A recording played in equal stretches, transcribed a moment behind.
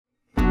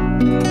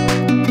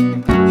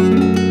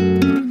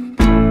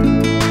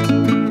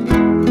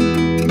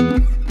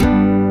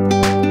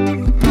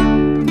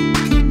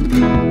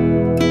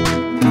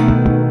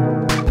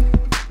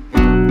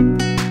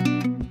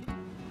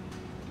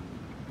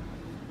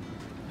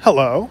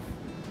Hello,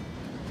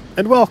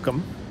 and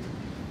welcome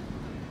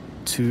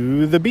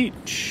to the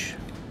beach.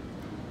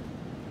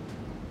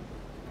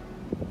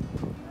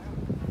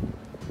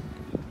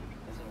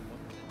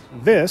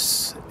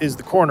 This is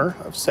the corner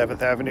of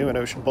 7th Avenue and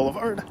Ocean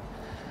Boulevard.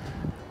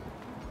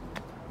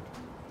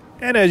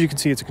 And as you can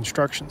see, it's a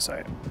construction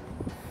site.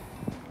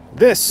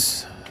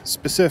 This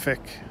specific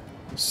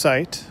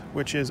site,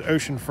 which is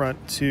oceanfront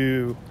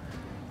to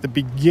the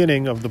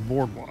beginning of the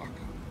boardwalk.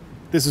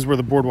 This is where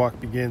the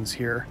boardwalk begins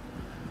here.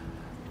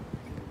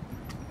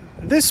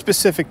 This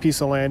specific piece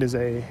of land is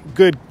a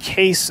good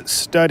case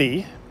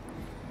study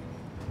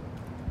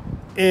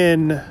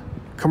in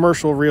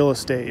commercial real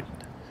estate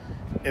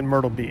in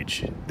Myrtle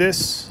Beach.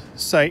 This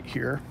site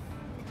here,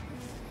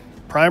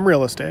 prime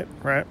real estate,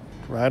 right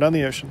on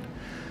the ocean,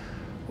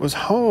 was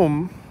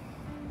home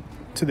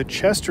to the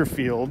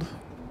Chesterfield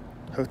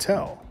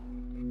Hotel.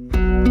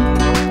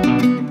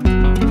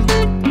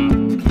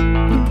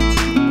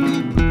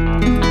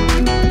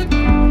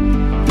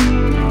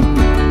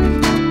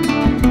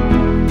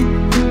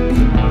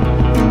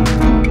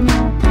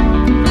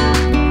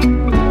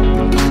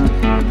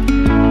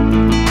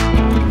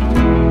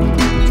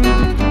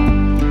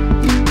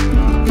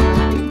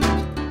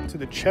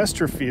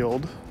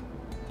 Chesterfield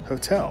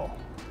Hotel,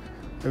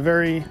 a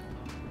very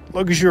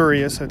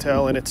luxurious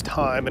hotel in its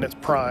time, in its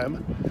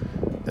prime,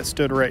 that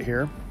stood right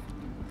here.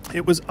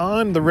 It was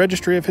on the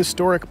Registry of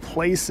Historic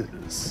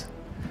Places.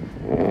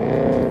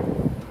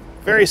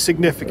 Very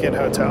significant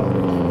hotel.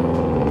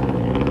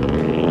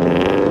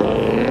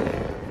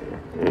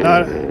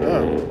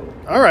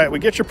 All right, we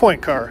get your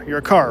point, car. You're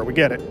a car, we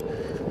get it.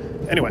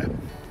 Anyway,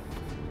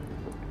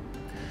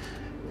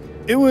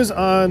 it was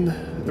on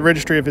the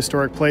Registry of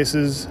Historic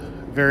Places.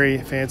 Very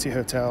fancy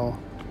hotel,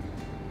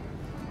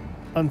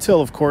 until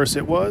of course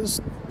it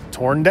was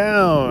torn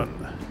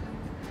down.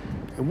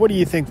 And what do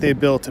you think they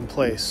built in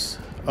place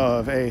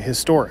of a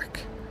historic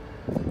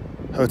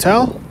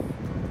hotel?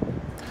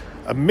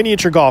 A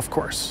miniature golf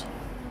course.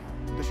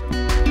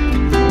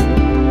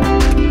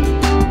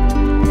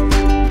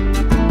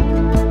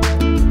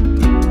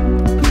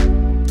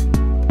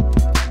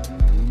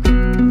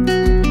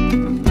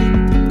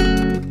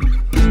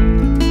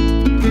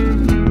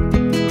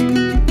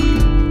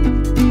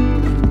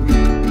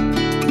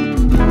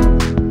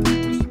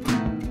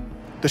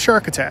 The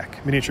Shark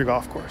Attack miniature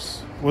golf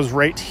course was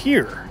right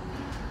here.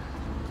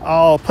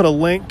 I'll put a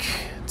link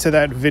to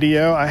that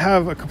video. I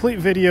have a complete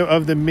video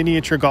of the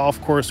miniature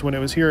golf course when it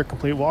was here, a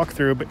complete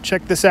walkthrough, but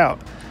check this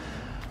out.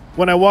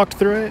 When I walked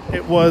through it,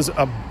 it was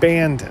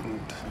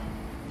abandoned.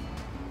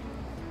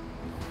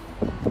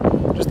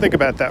 Just think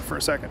about that for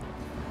a second.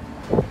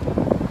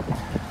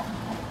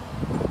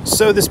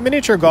 So this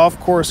miniature golf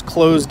course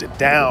closed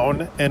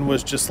down and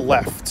was just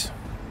left.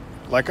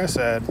 Like I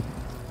said,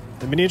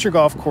 the miniature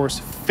golf course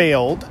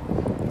failed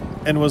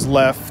and was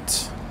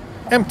left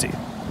empty.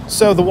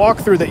 So the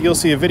walkthrough that you'll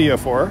see a video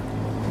for.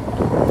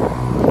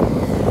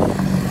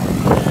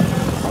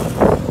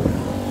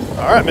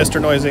 All right,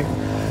 Mr. Noisy.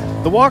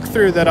 The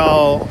walkthrough that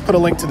I'll put a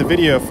link to the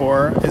video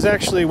for is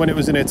actually when it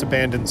was in its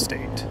abandoned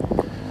state.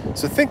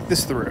 So think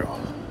this through.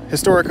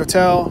 Historic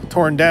hotel,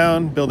 torn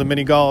down, build a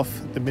mini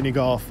golf. The mini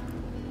golf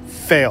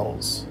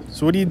fails.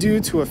 So what do you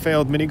do to a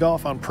failed mini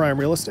golf on prime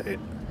real estate?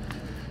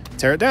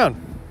 Tear it down.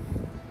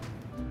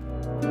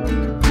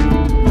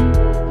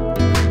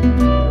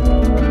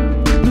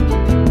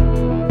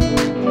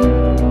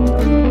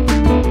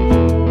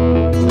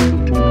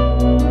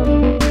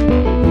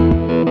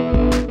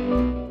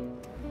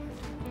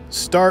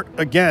 Start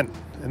again,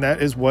 and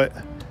that is what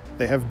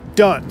they have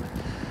done.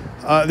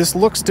 This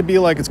looks to be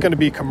like it's going to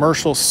be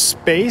commercial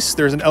space.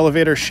 There's an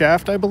elevator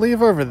shaft, I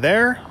believe, over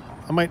there.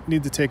 I might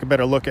need to take a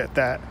better look at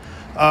that.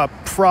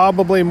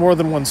 Probably more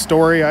than one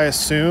story, I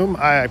assume.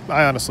 I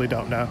honestly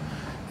don't know.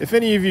 If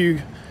any of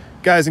you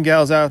guys and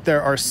gals out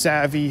there are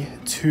savvy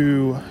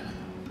to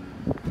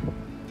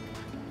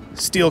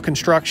steel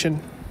construction,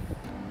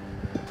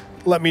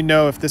 let me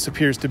know if this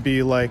appears to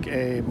be like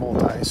a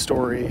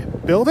multi-story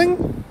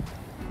building.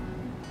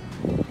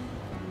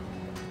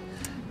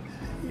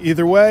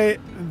 Either way,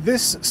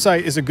 this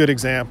site is a good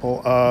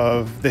example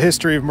of the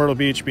history of Myrtle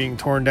Beach being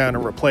torn down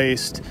and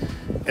replaced,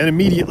 and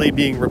immediately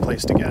being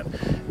replaced again.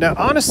 Now,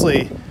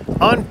 honestly,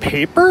 on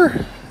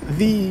paper,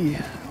 the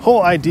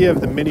whole idea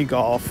of the mini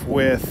golf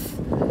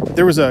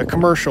there was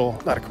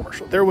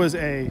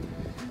a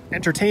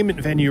entertainment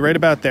venue right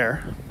about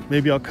there.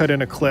 Maybe I'll cut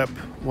in a clip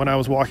when I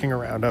was walking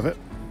around of it.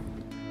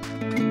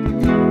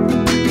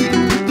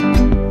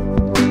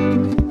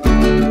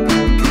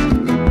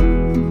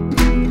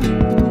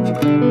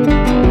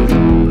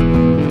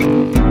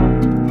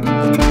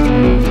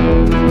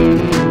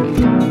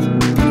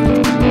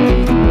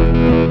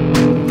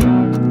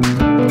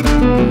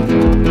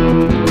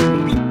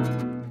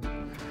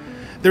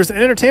 There's an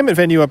entertainment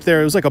venue up there.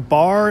 It was like a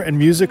bar and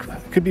music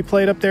could be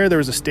played up there. There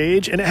was a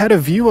stage and it had a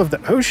view of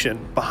the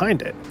ocean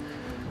behind it.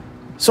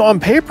 So on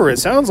paper, it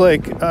sounds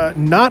like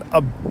not a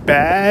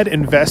bad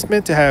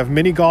investment to have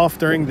mini golf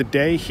during the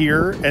day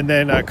here and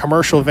then a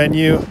commercial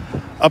venue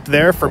up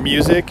there for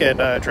music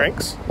and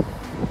drinks.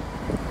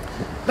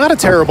 Not a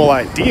terrible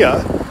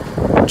idea.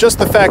 Just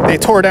the fact they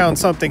tore down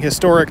something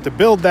historic to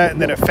build that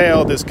and then it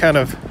failed is kind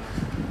of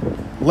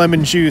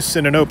lemon juice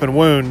in an open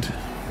wound.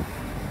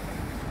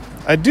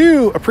 I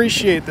do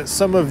appreciate that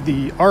some of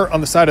the art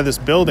on the side of this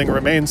building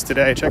remains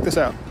today. Check this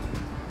out.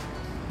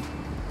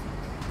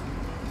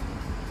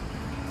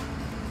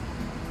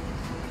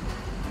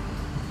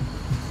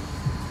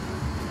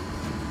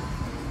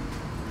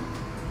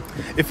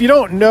 If you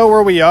don't know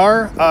where we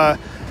are,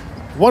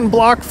 1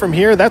 block from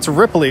here, that's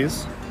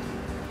Ripley's,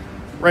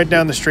 right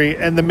down the street,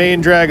 and the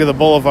main drag of the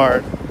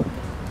boulevard.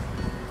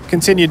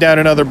 Continue down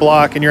another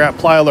block and you're at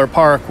Plyler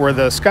Park where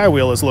the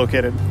Skywheel is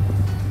located.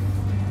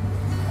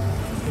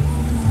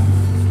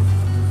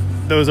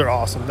 Those are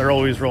awesome. They're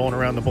always rolling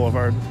around the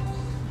boulevard.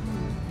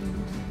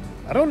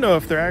 I don't know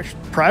if they're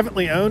actually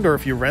privately owned or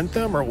if you rent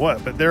them or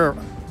what, but they're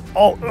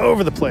all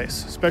over the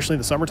place, especially in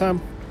the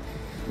summertime.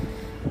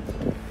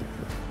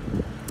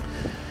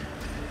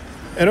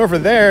 And over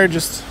there,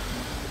 just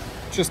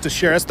to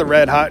share, that's the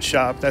Red Hot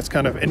shop. That's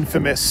kind of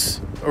infamous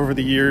over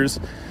the years.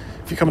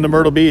 If you come to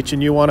Myrtle Beach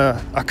and you want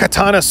a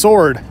katana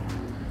sword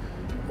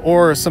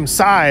or some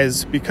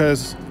size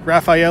because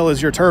Raphael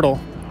is your turtle,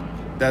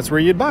 that's where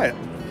you'd buy it.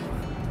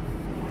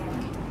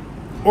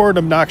 Or an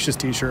obnoxious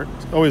t-shirt.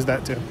 Always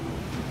that too.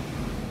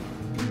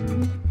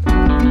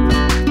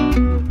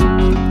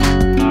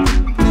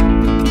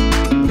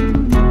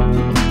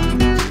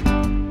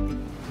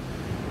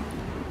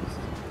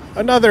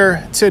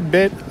 Another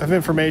tidbit of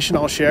information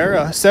I'll share,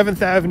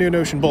 7th Avenue and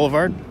Ocean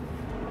Boulevard.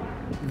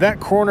 That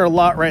corner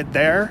lot right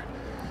there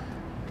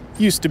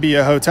used to be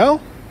a hotel,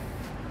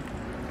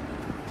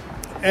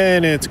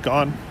 and it's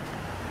gone.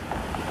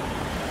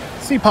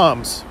 Sea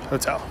Palms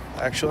Hotel,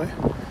 actually.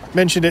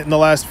 Mentioned it in the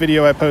last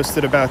video I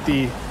posted about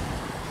the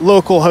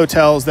local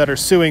hotels that are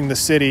suing the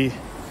city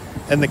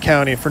and the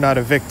county for not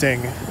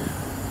evicting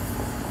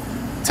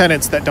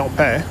tenants that don't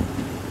pay.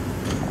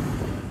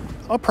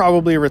 I'll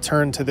probably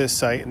return to this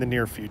site in the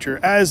near future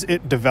as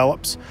it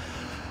develops.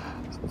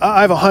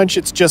 I have a hunch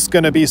it's just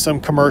going to be some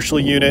commercial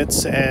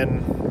units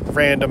and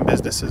random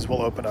businesses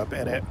will open up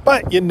in it.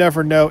 But you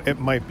never know, it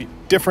might be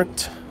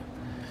different.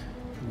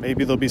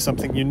 Maybe there'll be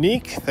something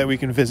unique that we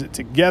can visit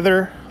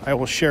together. I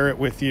will share it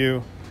with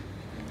you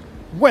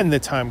when the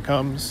time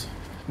comes.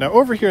 Now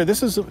over here,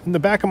 this is in the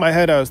back of my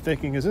head, I was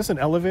thinking, is this an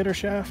elevator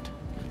shaft?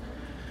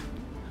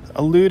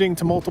 Alluding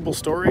to multiple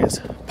stories?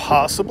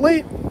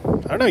 Possibly.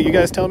 I don't know, you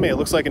guys tell me. It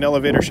looks like an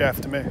elevator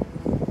shaft to me.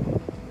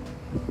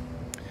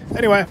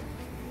 Anyway.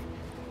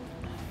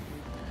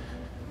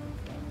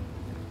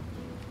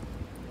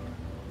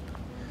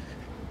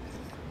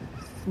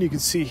 And you can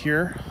see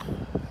here,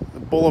 the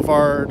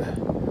boulevard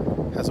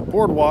has a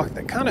boardwalk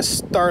that kind of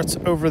starts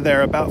over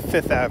there about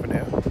 5th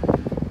Avenue.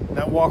 And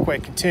that walkway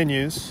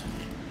continues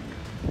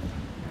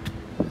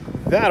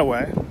that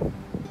way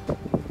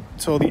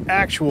until the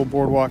actual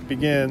boardwalk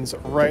begins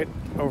right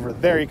over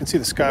there. You can see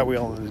the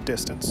Skywheel in the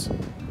distance.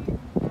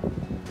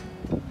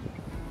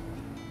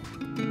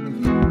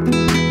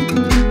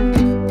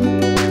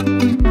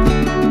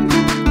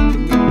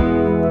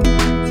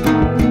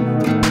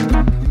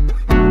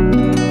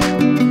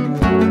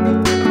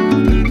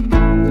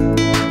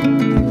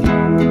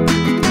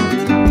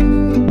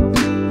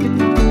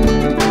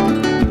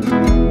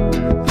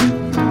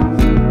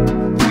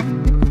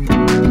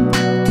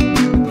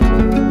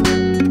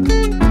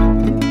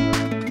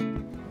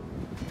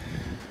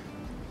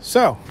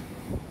 So,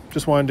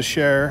 just wanted to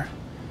share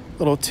a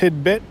little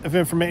tidbit of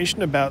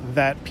information about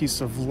that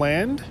piece of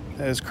land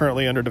that is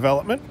currently under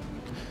development.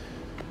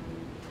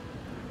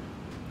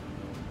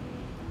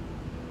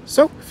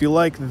 So, if you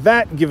like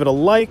that, give it a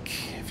like.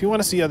 If you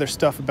want to see other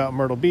stuff about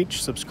Myrtle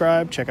Beach,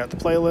 subscribe, check out the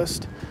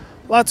playlist.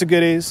 Lots of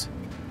goodies.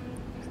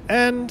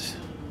 And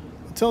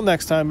until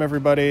next time,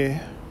 everybody,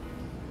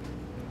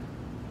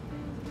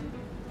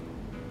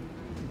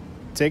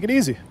 take it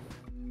easy.